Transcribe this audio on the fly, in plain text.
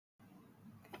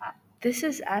This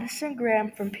is Addison Graham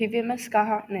from PVMS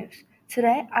Skyhawk News.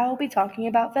 Today I will be talking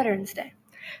about Veterans Day.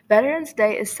 Veterans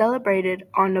Day is celebrated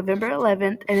on November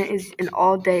 11th and it is an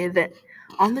all-day event.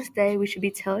 On this day, we should be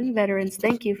telling veterans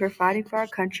thank you for fighting for our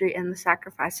country and the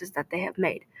sacrifices that they have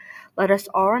made. Let us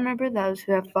all remember those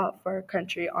who have fought for our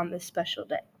country on this special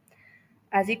day.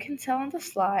 As you can tell on the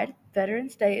slide,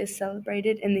 Veterans Day is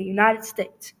celebrated in the United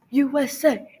States,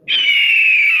 USA.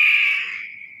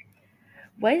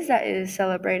 Ways that it is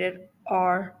celebrated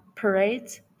are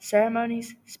parades,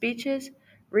 ceremonies, speeches,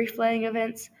 wreath-laying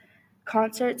events,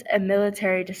 concerts, and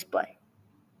military display.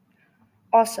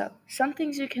 Also, some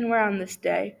things you can wear on this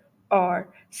day are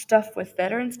stuff with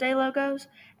Veterans Day logos,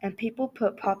 and people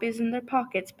put poppies in their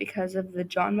pockets because of the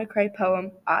John McCrae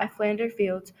poem, I Flander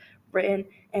Fields, written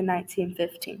in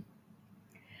 1915.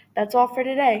 That's all for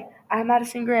today. I'm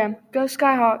Addison Graham. Go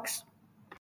Skyhawks!